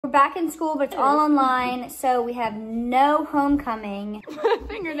We're back in school, but it's all online, so we have no homecoming. Put a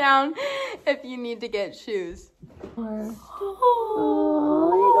finger down if you need to get shoes.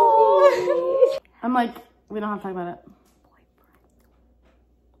 I'm like, we don't have to talk about it.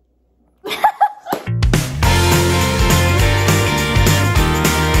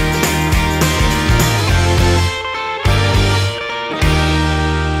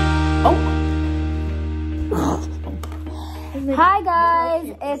 Hi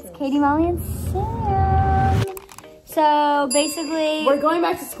guys, it's Katie, Molly, and Sam. So basically, We're going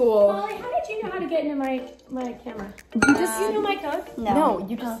back to school. Molly, how did you know how to get into my camera? You just Do you know my code? no,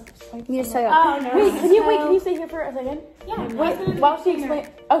 you just you just say Oh no. wait, can you stay here for a second? Yeah. Wait, while she explains.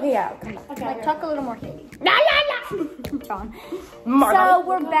 Okay, yeah, come on. Okay. like talk a little more, Katie. Yeah. John. Margo. So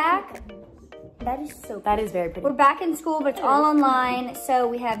we're back. That is so pretty. That is very pretty. We're back in school, but it's all online, so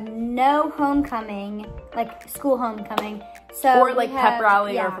we have no homecoming, like school homecoming. So Or like we have, pep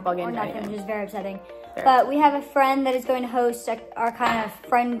rally or football game or or nothing, anything. which is very upsetting. Very But we have a friend that is going to host our kind of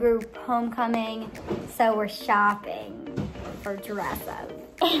friend group homecoming, so we're shopping for dresses.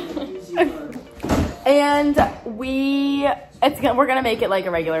 And we're gonna make it like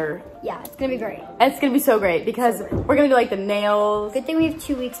a regular. Yeah, it's gonna be great. It's gonna be so great because we're gonna do like the nails. Good thing we have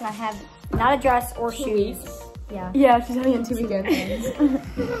 2 weeks and I have not a dress or shoes. Yeah. Yeah, she's having it 2 weekends.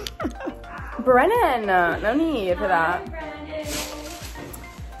 Brennan, no need for that.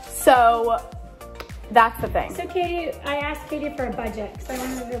 So that's the thing. So Katie, I asked Katie for a budget because I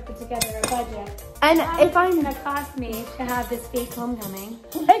wanted to put together a budget. And if How much I'm, it's gonna cost me to have this fake homecoming?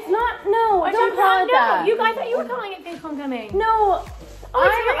 it's not. No, don't call it that. You guys thought you were calling it fake homecoming. No, Oh,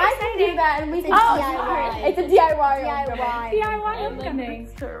 it's very I can do exciting. that, and we It's can. a Oh, DIY. it's a DIY. DIY homecoming.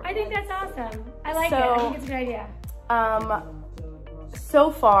 I think that's awesome. I like it. I think it's a good idea. So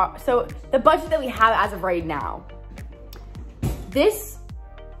far, so the budget that we have as of right now, this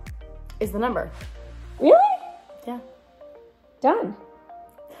is the number. Really? Yeah. Done.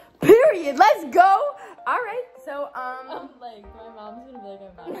 Period. Let's go. All right. So Like, my mom's gonna be like,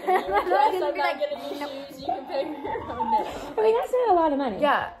 I'm not getting you a dress, I'm not getting you shoes, you can pick your own name. I mean, that's not a lot of money.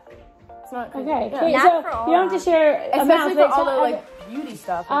 yeah, it's not crazy. Okay. Yeah. Katie, Not so for all you don't have to share Especially amounts, for but all the tell- like beauty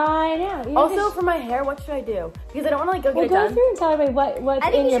stuff. I know. You don't Also have to- for my hair, what should I do? Because I don't want to like go well, get it go done. through and tell everybody what's I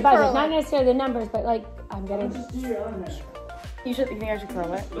think in you your should budget. curl Not it. necessarily the numbers, but like I'm getting. You think I should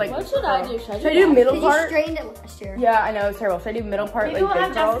curl it? Like, What should I do? should I do middle Because you part? straightened it last year. Yeah, I know it's terrible. Should I do middle part Maybe like we'll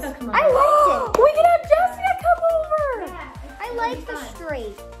big have balls? Jessica come I over. liked it. We can have Jessica come over. I like the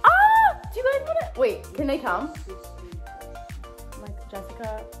straight. Ah! Do you guys want to? Wait, can they come? Like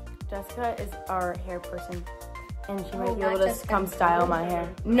Jessica is our hair person, and she might be not able to Jessica. come style my hair.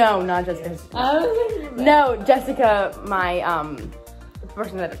 No, not Jessica. I was thinking about No, Jessica, my the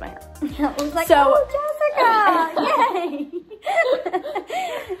person that does my hair. I was like, So- oh, Jessica, yay!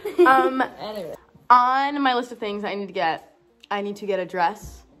 Anyway. On my list of things I need to get a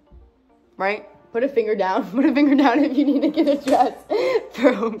dress, right? Put a finger down. Put a finger down if you need to get a dress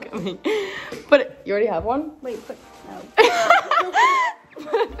for homecoming. But you already have one? Wait, no.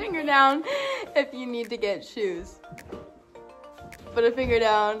 Put a finger down if you need to get shoes. Put a finger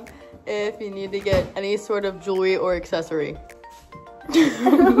down if you need to get any sort of jewelry or accessory.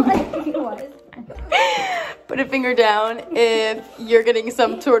 Like, what? Put a finger down if you're getting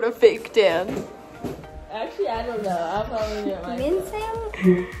some sort of fake tan. Actually, I don't know. I'll probably get mine. Me and Sam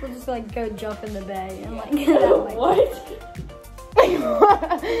will just like go jump in the bay and like get that way. What?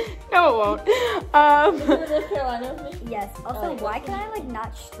 No, it won't. Is it North Carolina with me? Yes. Also, Oh, why can I like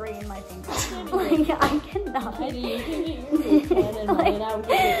not straighten my fingers? Like I cannot. I do. You can get your fake tan and mine, and I will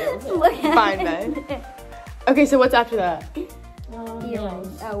get yours. Look at Fine, it. babe. Okay, so what's after that?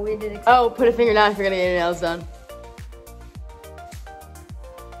 Earrings. Oh, we did. Oh, put a finger down if you're gonna get your nails done.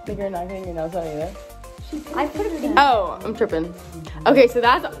 Think you're not getting your nails done either? I put a pin. Oh, I'm tripping. Okay, so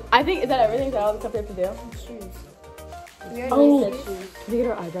that's, I think, is that everything? Is that all the stuff we have to do? Shoes. Oh, can we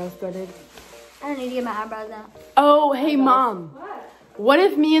get our eyebrows threaded? I don't need to get my eyebrows done. Oh, hey, Mom. What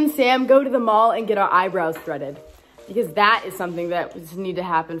if me and Sam go to the mall and get our eyebrows threaded? Because that is something that just need to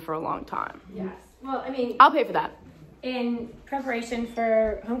happen for a long time. Yes. Well, I mean, I'll pay for that. in preparation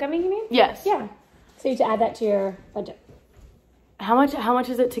for homecoming, you mean? Yes. Yeah. So you have to add that to your budget. How much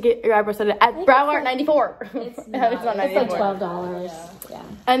is it to get your eyebrows threaded? At Brow Art 94. It's It's not. not It's like 94. $12. Yeah.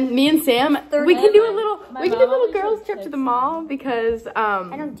 And me and Sam, we can do a little, My we can do a mom little always girls says trip to fix the mall because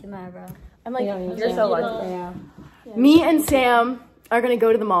I don't do my eyebrows. I'm like, You don't need you're to. so You lucky. don't- Yeah. Me and Sam are gonna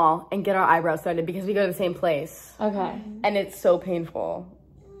go to the mall and get our eyebrows threaded because we go to the same place. Okay. And it's so painful,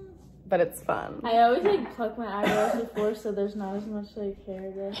 but it's fun. I always like pluck my eyebrows before, so there's not as much like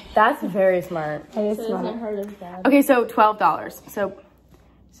hair there. That's very smart. That is So it doesn't smart. hurt as bad. Okay, so $12. So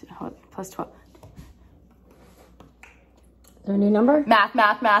Plus 12. Is there a new number? Math.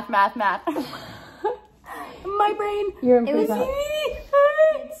 My brain. You're in pretty hot.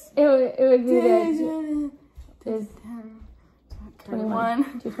 It would be this.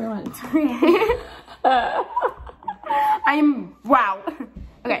 21. 221. I'm wow.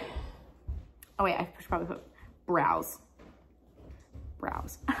 Okay. Oh wait, I should probably put browse.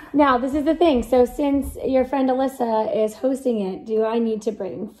 Now, this is the thing. So since your friend Alyssa is hosting it, do I need to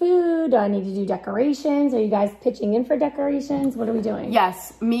bring food? Do I need to do decorations? Are you guys pitching in for decorations? What are we doing?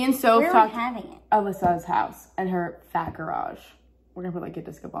 Yes, me and Soph Where are talked we having it? Alyssa's house and her fat garage. We're gonna put like a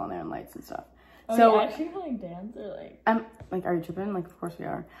disco ball in there and lights and stuff. Oh, so yeah, actually like dance or like I'm like, are you tripping? Like, of course we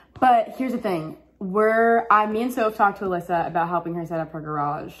are. But here's the thing. Me and Soph talked to Alyssa about helping her set up her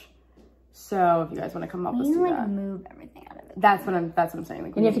garage. So if you guys want to come help us do that. Move everything out of it. That's what I'm saying.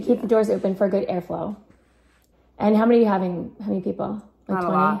 Like, And you have to keep the doors open for good airflow. And how many are you having? How many people? Like Not 20? a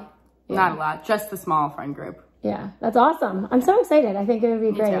lot. Yeah. Not a lot. Just the small friend group. Yeah, that's awesome. I'm so excited. I think it would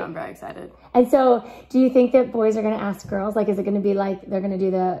be great. Me too. I'm very excited. And so, do you think that boys are going to ask girls? Like, is it going to be like they're going to do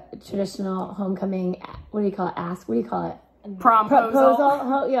the traditional homecoming? What do you call it? Ask? What do you call it? Promposal.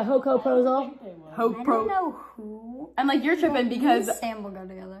 Ho-co-prosal. I don't know who. And like you're tripping because Sam will go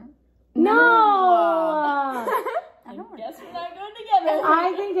together. No. I don't guess we're not going together.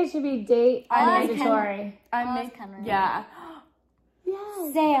 I think it should be date mandatory. Yeah.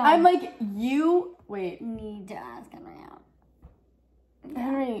 Yes. Sam. I'm like you. Wait. Need to ask Henry out.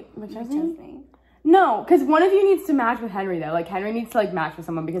 Henry McChesney. No, because one of you needs to match with Henry though. Like Henry needs to like match with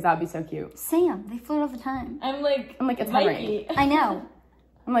someone because that'd be so cute. Sam. They flirt all the time. I'm like it's Mikey. Henry. I know.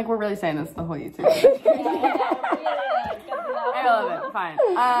 I'm like, we're really saying this the whole YouTube. I love it. Fine.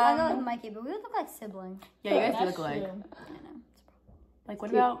 I go with Mikey, but we would look like siblings. Yeah, you guys do look alike. I know. Like,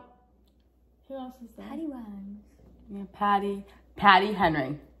 what about Who else is there? Patty Wines. yeah, Patty,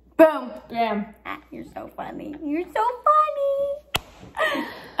 Henry. Boom. Yeah. Ah, you're so funny. You're so funny.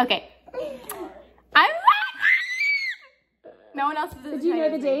 Okay. No one else is. Did you know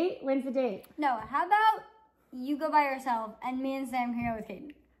the date? When's the date? No, how about you go by yourself and me and Sam can go with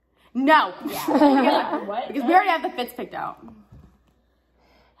Kaden? No. What? Because we already have the fits picked out.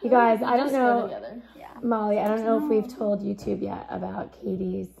 You guys, I don't know, Yeah. Molly, I don't know if we've told YouTube yet about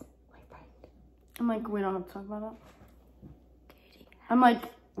Katie's boyfriend. I'm like, we don't have to talk about it. I'm like,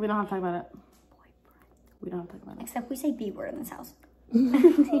 we don't have to talk about it. We don't have to talk about it. Except we say B word in this house.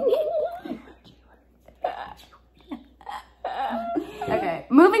 Okay,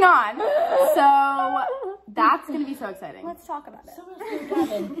 moving on. So that's gonna be so exciting. Let's talk about it.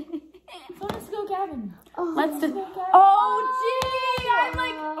 So let's go, Gavin. Let's just. Oh, gee! I'm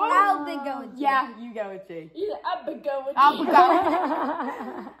like, I'll be go with you. yeah, you go with G. I'll be going with I'll you. go.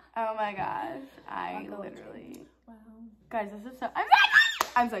 Oh my gosh, I literally. Wow. Guys, this is so.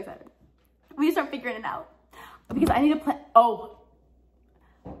 I'm so excited. We need to start figuring it out because I need to play. Oh,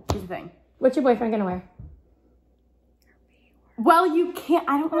 here's the thing. What's your boyfriend gonna wear? Well, you can't.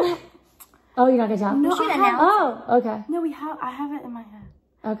 I don't know. Oh, you're not gonna tell? No, should I announce Oh, okay. No, I have it in my head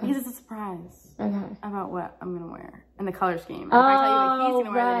Okay. because it's a surprise Okay. about what I'm gonna wear and the color scheme. And if I tell you what he's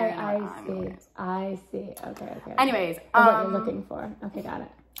gonna wear, then you're gonna know what I'm gonna wear. I see. Okay. Anyways, What you're looking for. Okay, got it.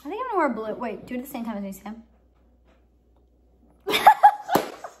 I think I'm gonna wear blue. Wait, do it at the same time as me, Sam.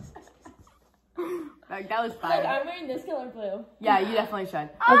 like, that was Look, fire. I'm wearing this color blue. Yeah, you definitely should.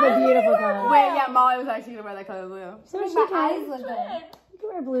 That's a beautiful color. Wait, yeah, Molly was actually gonna wear that color blue. So she My can. eyes look good. You can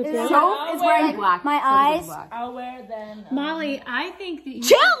wear blue too. Soph is wearing black. My Soph is wearing eyes- black. I'll wear then. Molly, I think that you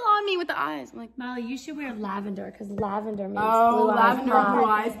Chill on me with the eyes. I'm like, Molly, you should wear lavender because lavender makes oh, blue lavender eyes. blue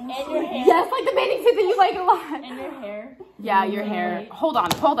eyes. And your hair. Yes, like the bathing suit that you like a lot. And your hair. Yeah, your hair. Hold on.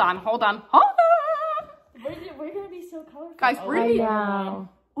 We're gonna be so colorful. Guys, we're I gonna be. know.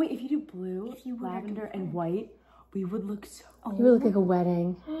 Wait, if you do blue, lavender, and white, we would look so. You would look like a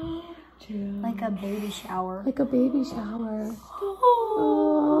wedding. Like a baby shower. Like a baby shower.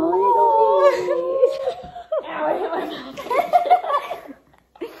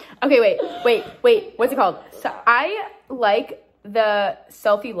 Okay, wait. What's it called? So I like the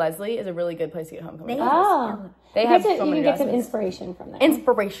Selfie Leslie is a really good place to get homecoming. Oh. They have so You many can get some dresses. inspiration from there.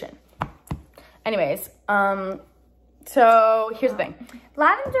 Inspiration. Anyways, so here's the thing.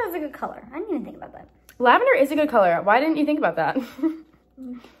 Lavender is a good color. I didn't even think about that. Lavender is a good color. Why didn't you think about that?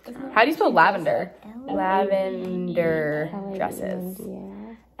 How do you spell lavender? Lavender dresses.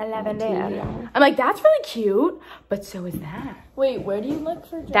 Lavender. I'm like, that's really cute, but so is that. Wait, where do you look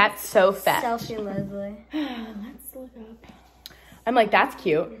for dresses? That's so fat. Selfie Leslie. Let's look up. I'm like, that's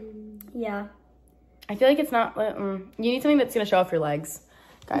cute. Yeah. I feel like it's not. You need something that's gonna show off your legs,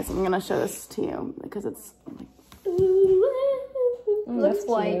 guys. I'm gonna show this to you because it's like. looks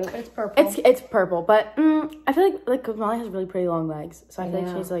white, but it's purple. It's purple, but I feel like Molly has really pretty long legs, so I feel like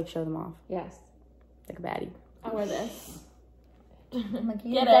she needs to like show them off. Yes. Like a baddie. I wear this. Get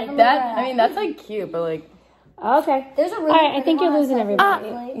it. That I mean, that's like cute, but like. Okay. There's a really all right, I think you're losing everybody.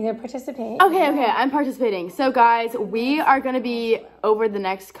 Either participate. Okay, I'm participating. So guys, we are gonna be over the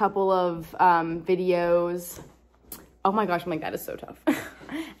next couple of videos. Oh my gosh, I'm like, that is so tough.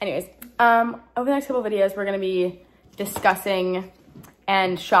 Anyways, over the next couple of videos, we're gonna be discussing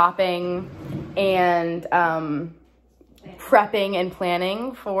and shopping and prepping and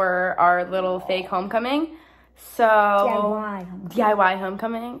planning for our little fake homecoming. So DIY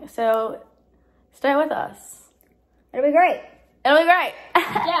homecoming. So stay with us. It'll be great. It'll be great.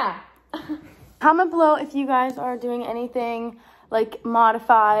 Yeah. Comment below if you guys are doing anything like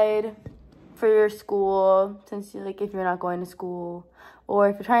modified for your school, since like if you're not going to school, or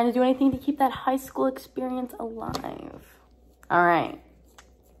if you're trying to do anything to keep that high school experience alive. All right.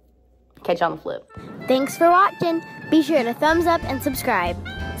 Catch you on the flip. Thanks for watching. Be sure to thumbs up and subscribe.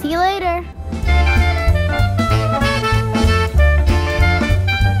 See you later.